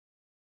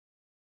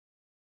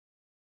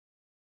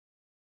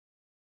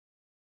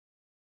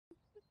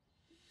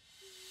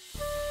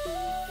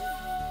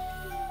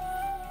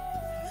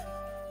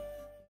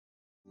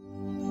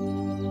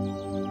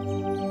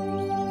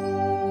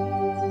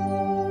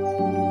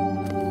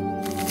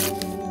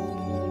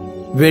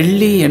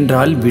வெள்ளி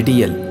என்றால்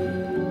விடியல்.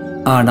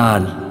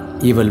 ஆனால்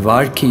இவள்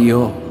வாழ்க்கையோ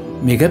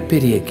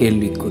மிகப்பெரிய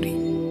கேள்விக்குறி.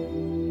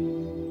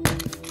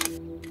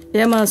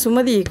 ஏமா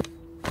சுமதி,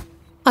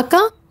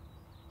 அக்கா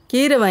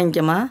கீரை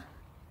வாங்கிக்கமா.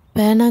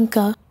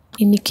 வேணாங்க்கா,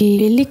 இன்னைக்கு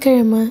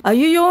வெள்ளிக்கிழமை.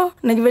 ஐயோ,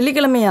 இன்னைக்கு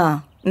வெள்ளிக்கிழமையா?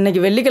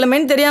 இன்னைக்கு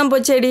வெள்ளிக்கிழமைன்னு தெரியாமல்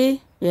போச்சேடி.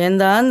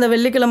 ஏந்தா இந்த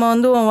வெள்ளிக்கிழமை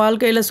வந்து உன்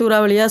வாழ்க்கையில்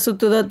சூறாவளியாக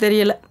சுற்றுதோ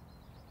தெரியல.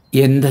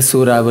 எந்த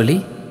சூறாவளி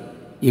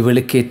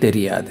இவளுக்கே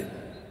தெரியாது.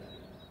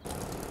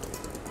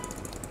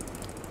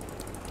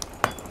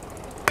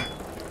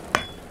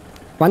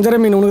 வஞ்சர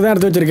மீன் உனக்கு தான்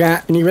எடுத்து வச்சிருக்கேன்.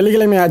 இன்னைக்கு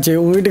வெள்ளிக்கிழமை ஆச்சு,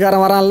 உங்கள்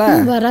வீட்டுக்காரன் வரான்ல?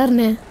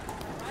 வராருண்ணே.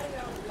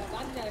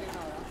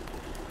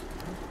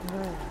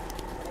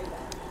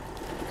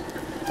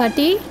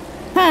 பாட்டி,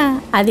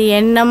 அது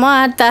என்னமோ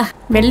ஆத்தா,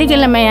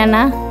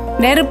 வெள்ளிக்கிழமையானா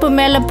நெருப்பு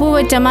மேலே பூ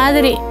வச்ச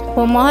மாதிரி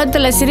உன்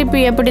முகத்துல சிரிப்பு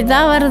எப்படி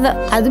தான் வருதோ.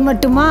 அது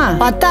மட்டுமா,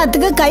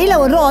 பத்தாத்துக்கு கையில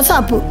ஒரு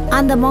ரோசாப்பு.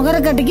 அந்த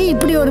மொகரக்கட்டைக்கு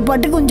இப்படி ஒரு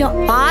பட்டு குஞ்சம்.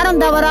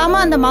 வாரம் தவறாம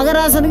அந்த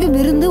மகராசனுக்கு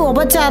விருந்து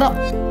உபச்சாரம்.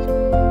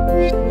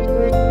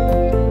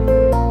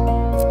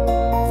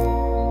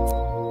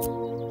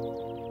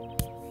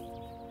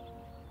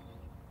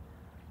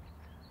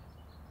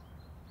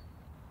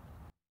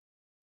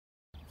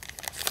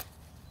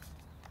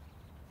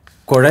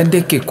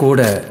 குழந்தைக்கு கூட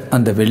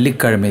அந்த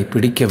வெள்ளிக்கிழமை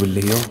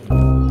பிடிக்கவில்லையோ?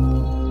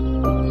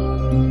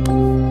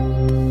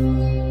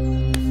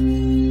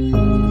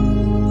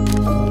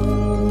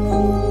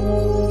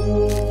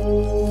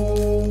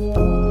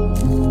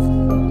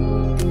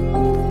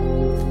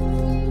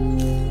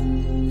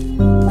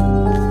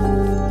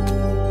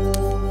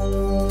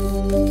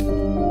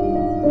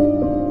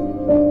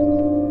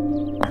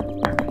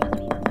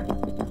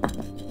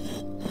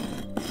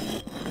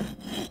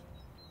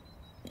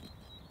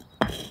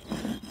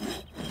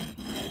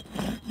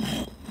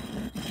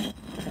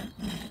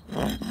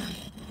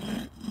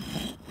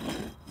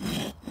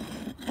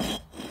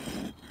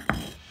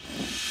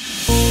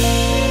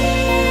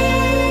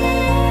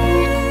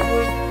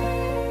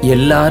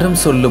 எல்லாரும்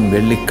சொல்லும்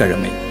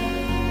வெள்ளிக்கிழமை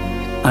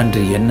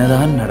அன்று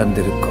என்னதான்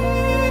நடந்திருக்கும்?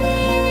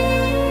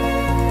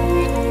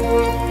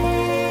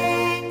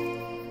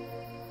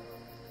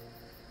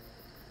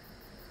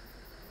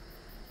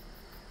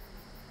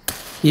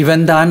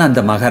 இவன்தான்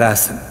அந்த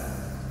மகராசன்.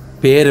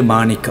 பேரு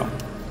மாணிக்கம்.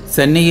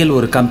 சென்னையில்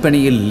ஒரு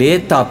கம்பெனியில்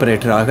லேத்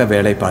ஆபரேட்டராக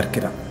வேலை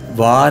பார்க்கிறான்.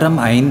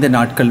 வாரம் 5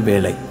 நாட்கள்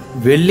வேலை.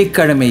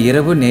 வெள்ளிக்கிழமை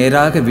இரவு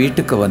நேராக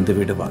வீட்டுக்கு வந்து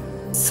விடுவான்.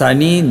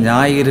 சனி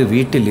ஞாயிறு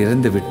வீட்டில்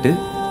இருந்து விட்டு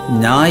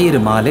ஞாயிறு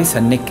மாலை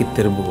சென்னைக்கு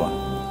திரும்புவான்.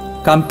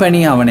 கம்பெனி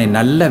அவனை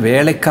நல்ல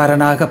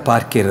வேலைக்காரனாக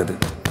பார்க்கிறது.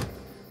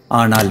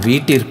 ஆனால்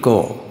வீட்டிற்கோ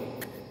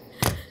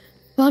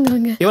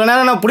இவ்வளவு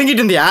நேரம் நான்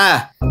புடுங்கிட்டு இருந்தியா?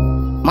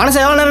 மனசு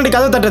எவ்வளவு நேரம்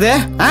கதவு தட்டுது?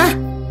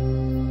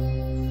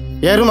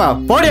 ஏறுமா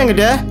போடி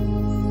என்கிட்ட.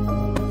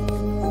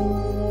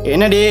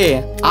 என்னடி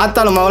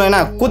ஆத்தாலும் மவள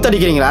என்ன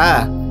கூத்தடிக்கிறீங்களா?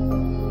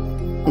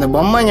 இந்த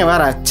பொம்மைங்க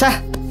வேற. ச்சே,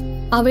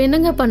 அவ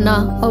என்னங்க பண்ணா?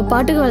 அவ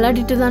பாட்டுக்கு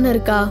விளையாடிட்டு தானே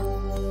இருக்கா.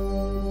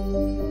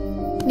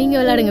 நீங்க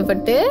விளையாடுங்க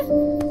பட்டு.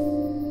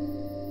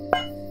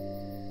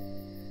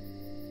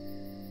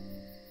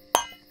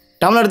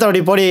 டம்ளர் எடுத்து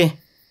அப்படி போடி.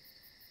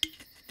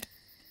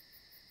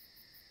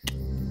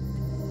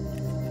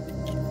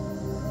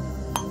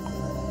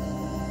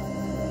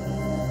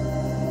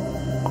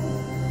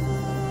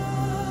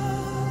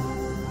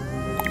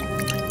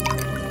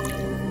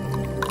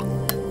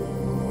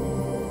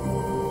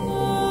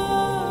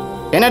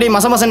 என்னடி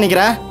மசமசன்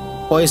நிக்கிற?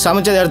 போய்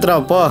சமைச்சதை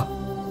எடுத்துடா போ.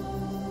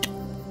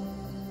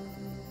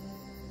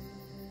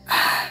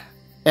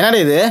 என்னடி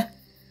இது?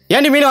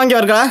 ஏன்டி மீன் வாங்கி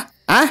வரக்கா?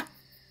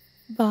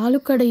 பாலு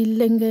கடை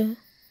இல்லைங்க,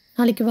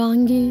 நாளைக்கு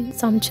வாங்கி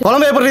சமைச்சு.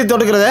 குழம்பு எப்படி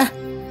தொட்டுக்கிறது?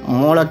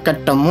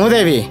 மூளைக்கட்ட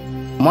மூதேவி,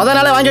 முத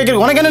நாளே வாங்கி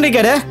வைக்கிறது உனக்கு என்ன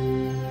கேடு?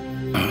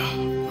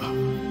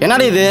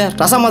 என்னடி இது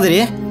ரசம்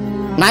மாதிரி?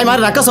 நாய்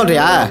மாதிரி ரக்க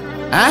சொல்றியா?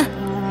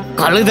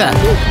 கழுத.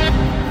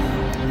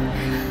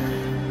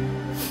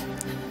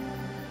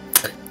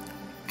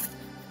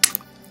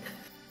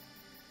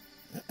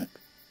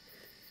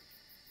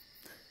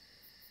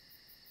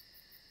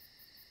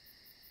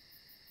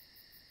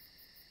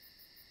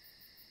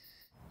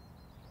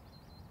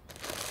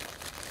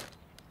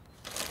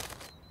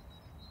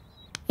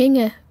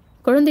 ஏங்க,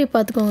 குழந்தைய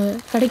பார்த்துக்கோங்க,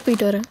 கடைக்கு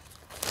போயிட்டு வரேன்.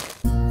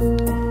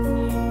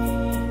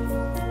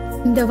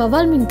 இந்த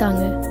வவால் மீன்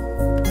தாங்க.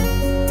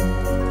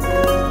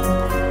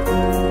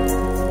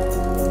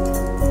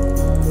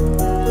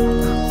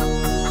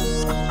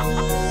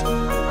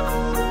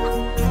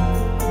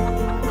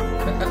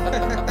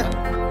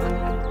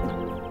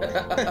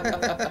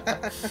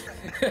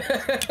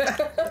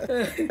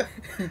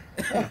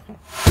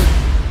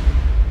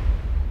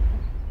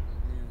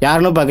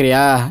 யாருன்னு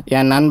பார்க்குறியா?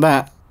 என்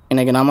நண்பன்.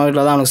 இன்னைக்கு நம்ம வீட்டில்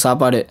தான் அவனுக்கு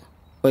சாப்பாடு.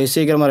 போய்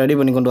சீக்கிரமாக ரெடி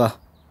பண்ணி கொண்டு வா.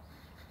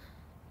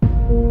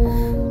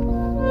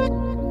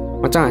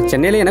 மச்சான்,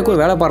 சென்னையில் எனக்கு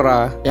ஒரு வேலை பாடுறா.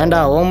 ஏன்டா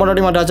ஓ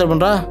முன்னாடி மட்டும் டார்ச்சர்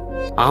பண்ணுறா?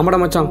 ஆமாடா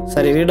மச்சான்.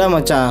 சரி விடா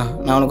மச்சான்,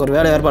 நான் உனக்கு ஒரு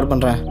வேலை ஏற்பாடு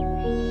பண்ணுறேன்.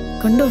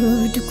 கண்டோம்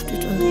வீட்டுக்கு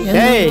கூட்டிட்டு வந்து.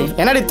 ஏய்,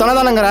 என்னடி தொலை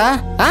தானங்கிறா?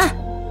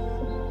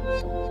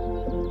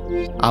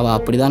 அவள்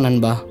அப்படிதான்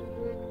நண்பா.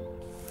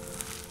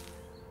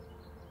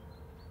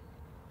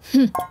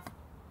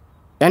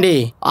 ஏண்டி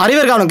அறிவு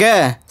இருக்கா உனக்கு?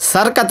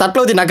 சரக்கா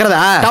தட்டில் ஊற்றி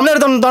நக்கிறதா டம்ளர்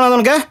எடுத்தோன்னு தோணாது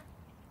உனக்கு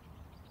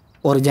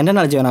ஒரு ஜெண்டர்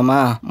நாலேஜ் வேணாமா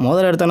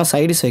முதல்ல எடுத்தோன்னா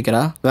சைடிஸ்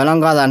வைக்கிறா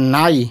விளங்காத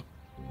நாய்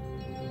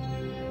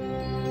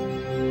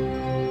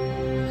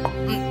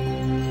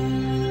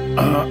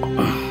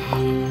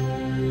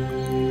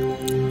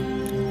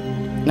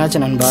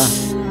என்னாச்சு நண்பா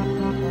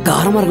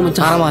காரமாக இருக்கு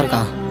மச்சான் காரமாக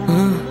இருக்கா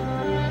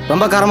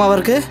ரொம்ப காரமாக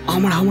இருக்கு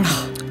ஆமாடா ஆமாடா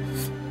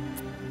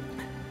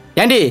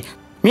ஏண்டி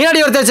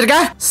மீனாடி வறுத்து வச்சிருக்க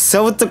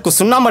செவத்துக்கு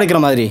சுண்ணாம்பு அடிக்கிற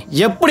மாதிரி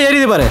எப்படி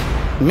எரியுது பாரு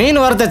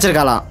மீன் வறுத்து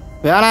வச்சிருக்காளாம்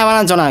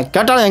வேணாம்னு சொன்னேன்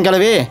கேட்டாலும் என்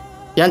கிளவி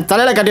என்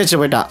தலையில கட்டி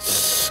வச்சுட்டு போயிட்டா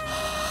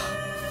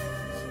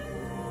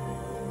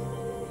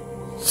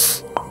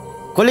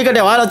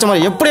கொல்லிக்கட்டையை வாழ வச்ச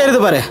மாதிரி எப்படி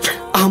எரியுது பாரு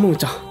ஆமாம்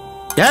மச்சான்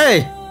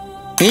ஏய்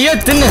நீயே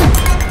தின்னு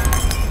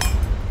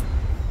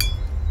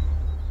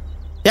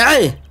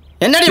ஏய்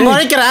என்னடி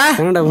முளைக்கிற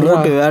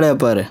வேலையை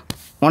பாரு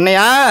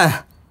உன்னையா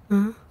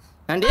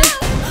ஆண்டி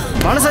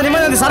மனசு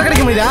நிம்மதி அந்த சரக்கு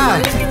அடிக்க முடியுதா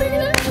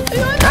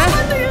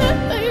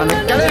அந்த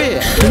கிளவி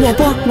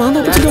அப்பா நான்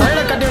தான்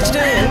தலையில கட்டி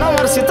வச்சுட்டு என்ன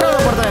மாதிரி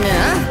சித்திரவதைப்படுத்துற நீ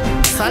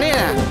சனிய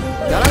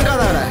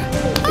இறங்காதவர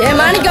ஏ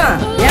மாணிக்கம்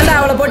ஏன்டா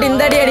அவளை போட்டு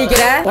இந்த அடி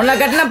அடிக்கிற உன்னை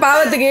கட்டின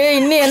பாவத்துக்கு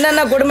இன்னும்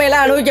என்னென்ன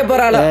கொடுமையெல்லாம் அனுபவிக்க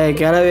போறாளோ ஏய்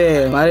கிளவி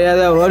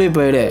மரியாதை ஓடி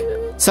போயிடு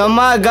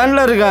சும்மா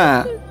கன்ல இருக்கேன்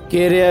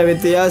கீரியா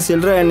வித்தியா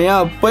சில்லற எண்ணியா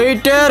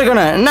போயிட்டே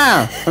இருக்கணும் என்ன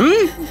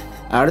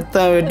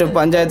அடுத்த வீட்டு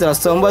பஞ்சாயத்துல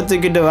சொம்ப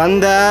தூக்கிட்டு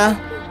வந்த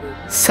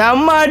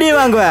செம்ம அடி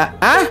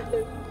வாங்குவேன்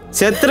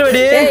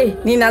செத்துருவடி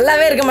நீ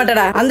நல்லாவே இருக்க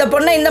மாட்டடா அந்த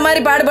பொண்ணை இந்த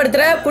மாதிரி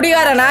பாடுபடுத்துற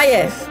குடிகார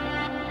நாயே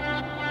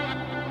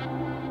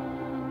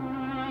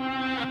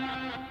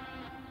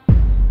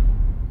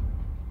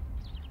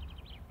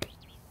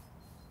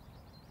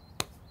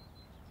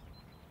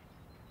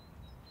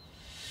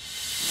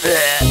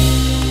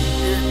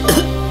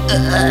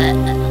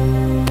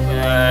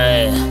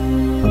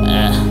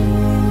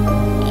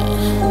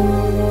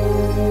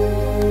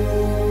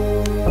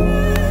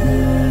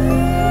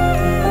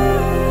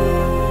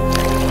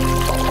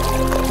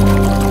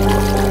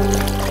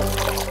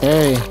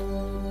ஏய்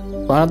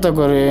பணத்தை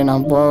குறை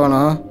நான்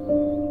போகணும்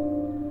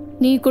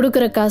நீ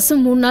கொடுக்குற காசு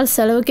 3 நாள்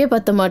செலவுக்கே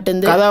பத்த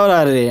மாட்டேங்குது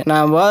கதாவராரு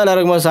நான் போதில்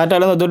இருக்கும்போது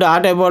சட்டையிலேருந்து துட்டு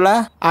ஆட்டையை போடல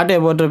ஆட்டையை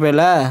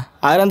போட்டிருப்பேல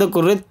அதுலேருந்து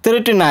குரு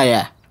திருட்டு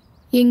நாய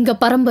எங்க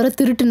பரம்பரை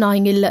திருட்டு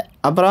நாய்ங்க இல்ல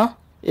அப்புறம்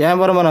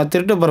என் பரம்பரை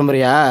திருட்டு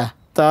பரம்பரையா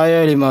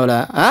தாயோலி மாவில்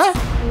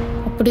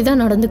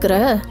அப்படிதான் நடந்துக்கிற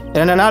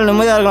 2 நாள்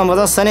நிம்மதியாக இருக்கலாம்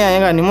போதும் சனியா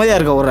எங்க நிம்மதியாக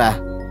இருக்க விட்ற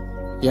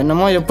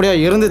என்னமோ எப்படியோ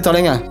இருந்து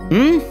தொலைங்க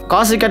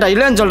காசு கேட்டா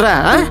இல்லைன்னு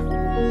சொல்கிறேன்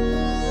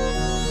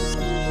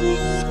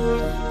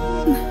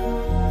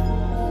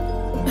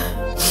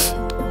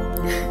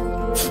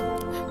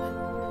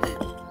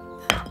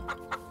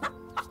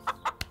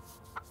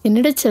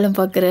என்னடா செல்லம்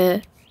பார்க்குற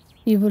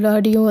இவ்வளோ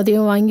அடியும்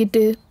அதையும்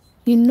வாங்கிட்டு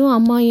இன்னும்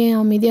அம்மா ஏன்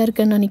அமைதியாக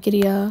இருக்கன்னு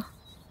நினைக்கிறியா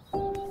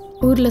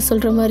ஊரில்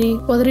சொல்கிற மாதிரி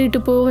உதறிட்டு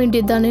போக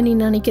வேண்டியது தானே நீ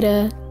நினைக்கிற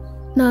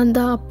நான்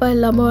தான் அப்பா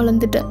இல்லாமல்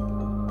வளர்ந்துட்டேன்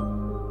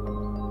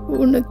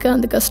உனக்கு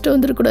அந்த கஷ்டம்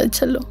வந்துடக்கூடாது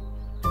செல்லம்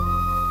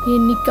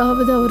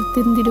என்னைக்காவது அவர்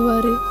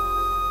திருந்திடுவார்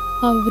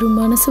அவர்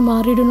மனசு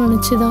மாறிடும்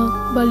நினச்சிதான்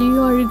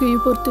வலியும்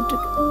அழுகையும்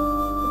பொறுத்துட்ருக்கு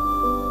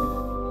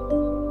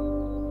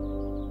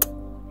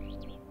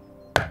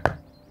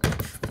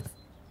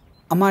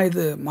அம்மா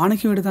இது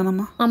மாணிக்கம் வீடு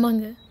தானம்மா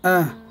ஆமாங்க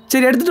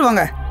சரி எடுத்துகிட்டு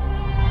வாங்க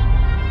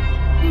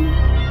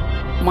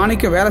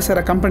மாணிக்கம் வேலை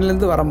செய்கிற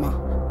கம்பெனிலேருந்து வரம்மா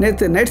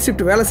நேற்று நைட்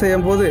ஷிஃப்ட் வேலை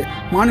செய்யும் போது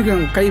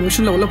மாணிக்கம் கை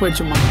மிஷினில் உள்ளே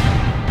போயிடுச்சுமா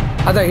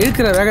அதை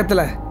இழுக்கிற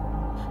வேகத்தில்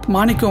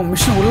மாணிக்கம்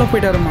மிஷின் உள்ளே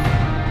போயிட்டாருமா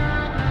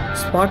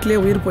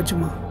ஸ்பாட்லேயே உயிர்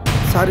போச்சுமா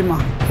சாரிம்மா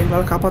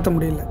எங்களால் காப்பாற்ற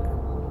முடியல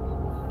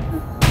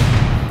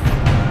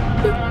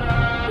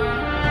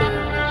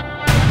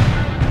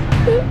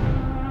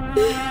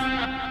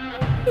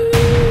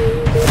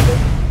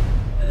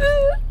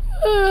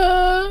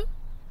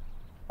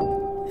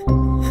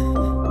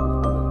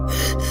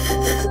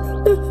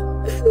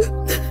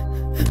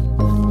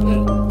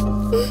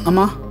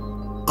அம்மா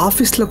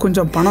ஆஃபீஸில்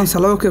கொஞ்சம் பணம்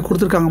செலவுக்கு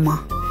கொடுத்துருக்காங்கம்மா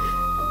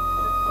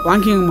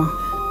வாங்கிக்கங்கம்மா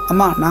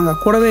அம்மா நாங்கள்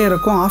கூடவே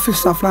இருக்கோம்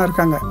ஆஃபீஸ் ஸ்டாஃப்லாம்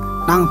இருக்காங்க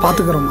நாங்கள்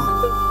பார்த்துக்குறோம்மா